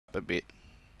a bit.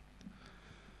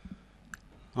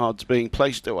 Odds being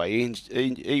placed away.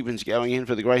 Evens going in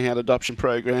for the Greyhound Adoption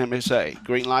Program SA.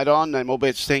 Green light on. No more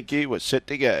bets. Thank you. We're set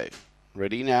to go.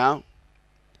 Ready now.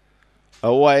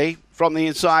 Away from the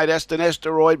inside, Aston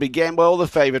Asteroid began well, the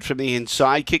favourite from the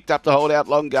inside. Kicked up to hold out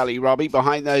Long Gully Robbie.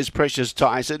 Behind those, Precious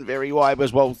Tyson. Very wide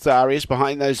was Waltharius.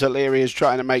 Behind those, Hilarious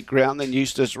trying to make ground. Then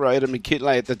Eustace Road and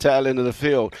McKinley at the tail end of the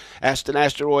field. Aston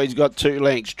Asteroid's got 2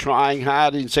 lengths. Trying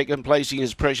hard in second placing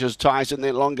is Precious Tyson.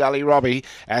 Then Long Gully Robbie.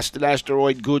 Aston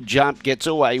Asteroid, good jump. Gets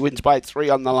away. Wins by 3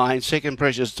 on the line. Second,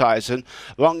 Precious Tyson.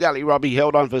 Long Gully Robbie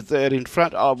held on for third in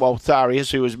front of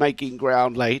Waltharius, who was making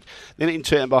ground late. Then in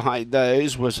turn behind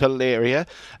those was Hilarious.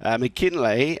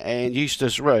 McKinley and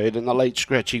Eustace Road, and the late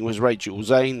scratching was Rachel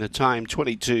Zane. The time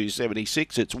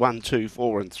 22.76. It's 1, 2,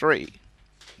 4 and 3.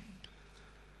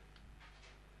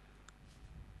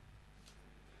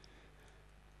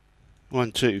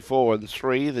 One, 2, 4 and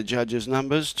 3, the judges'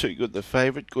 numbers. Too Good the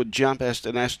favourite. Good jump,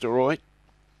 Aston Asteroid.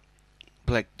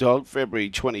 Black Dog, February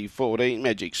 2014.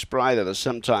 Magic Sprite, the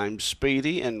Sometimes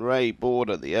Speedy. And Ray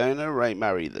Border, the owner. Ray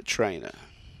Murray, the trainer.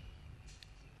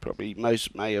 Probably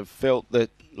most may have felt that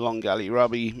Long Gully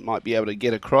Robbie might be able to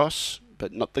get across,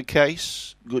 but not the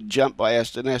case. Good jump by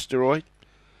Aston Asteroid.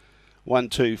 1,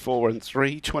 2, 4 and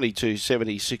 3.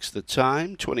 22.76 the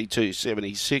time.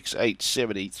 22.76.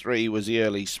 8.73 was the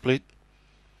early split.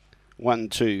 1,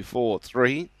 2, 4,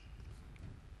 3.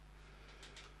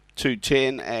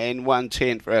 2.10 and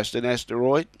 1.10 for Aston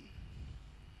Asteroid.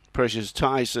 Precious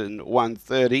Tyson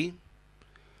 1.30.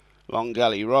 Long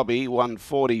Gully Robbie,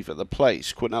 1.40 for the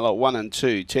place. Quinella 1 and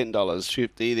 2,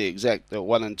 $10.50. The Exacta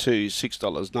 1 and 2,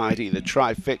 $6.90. The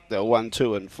Trifecta 1,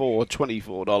 2 and 4,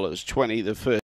 $24.20. The first.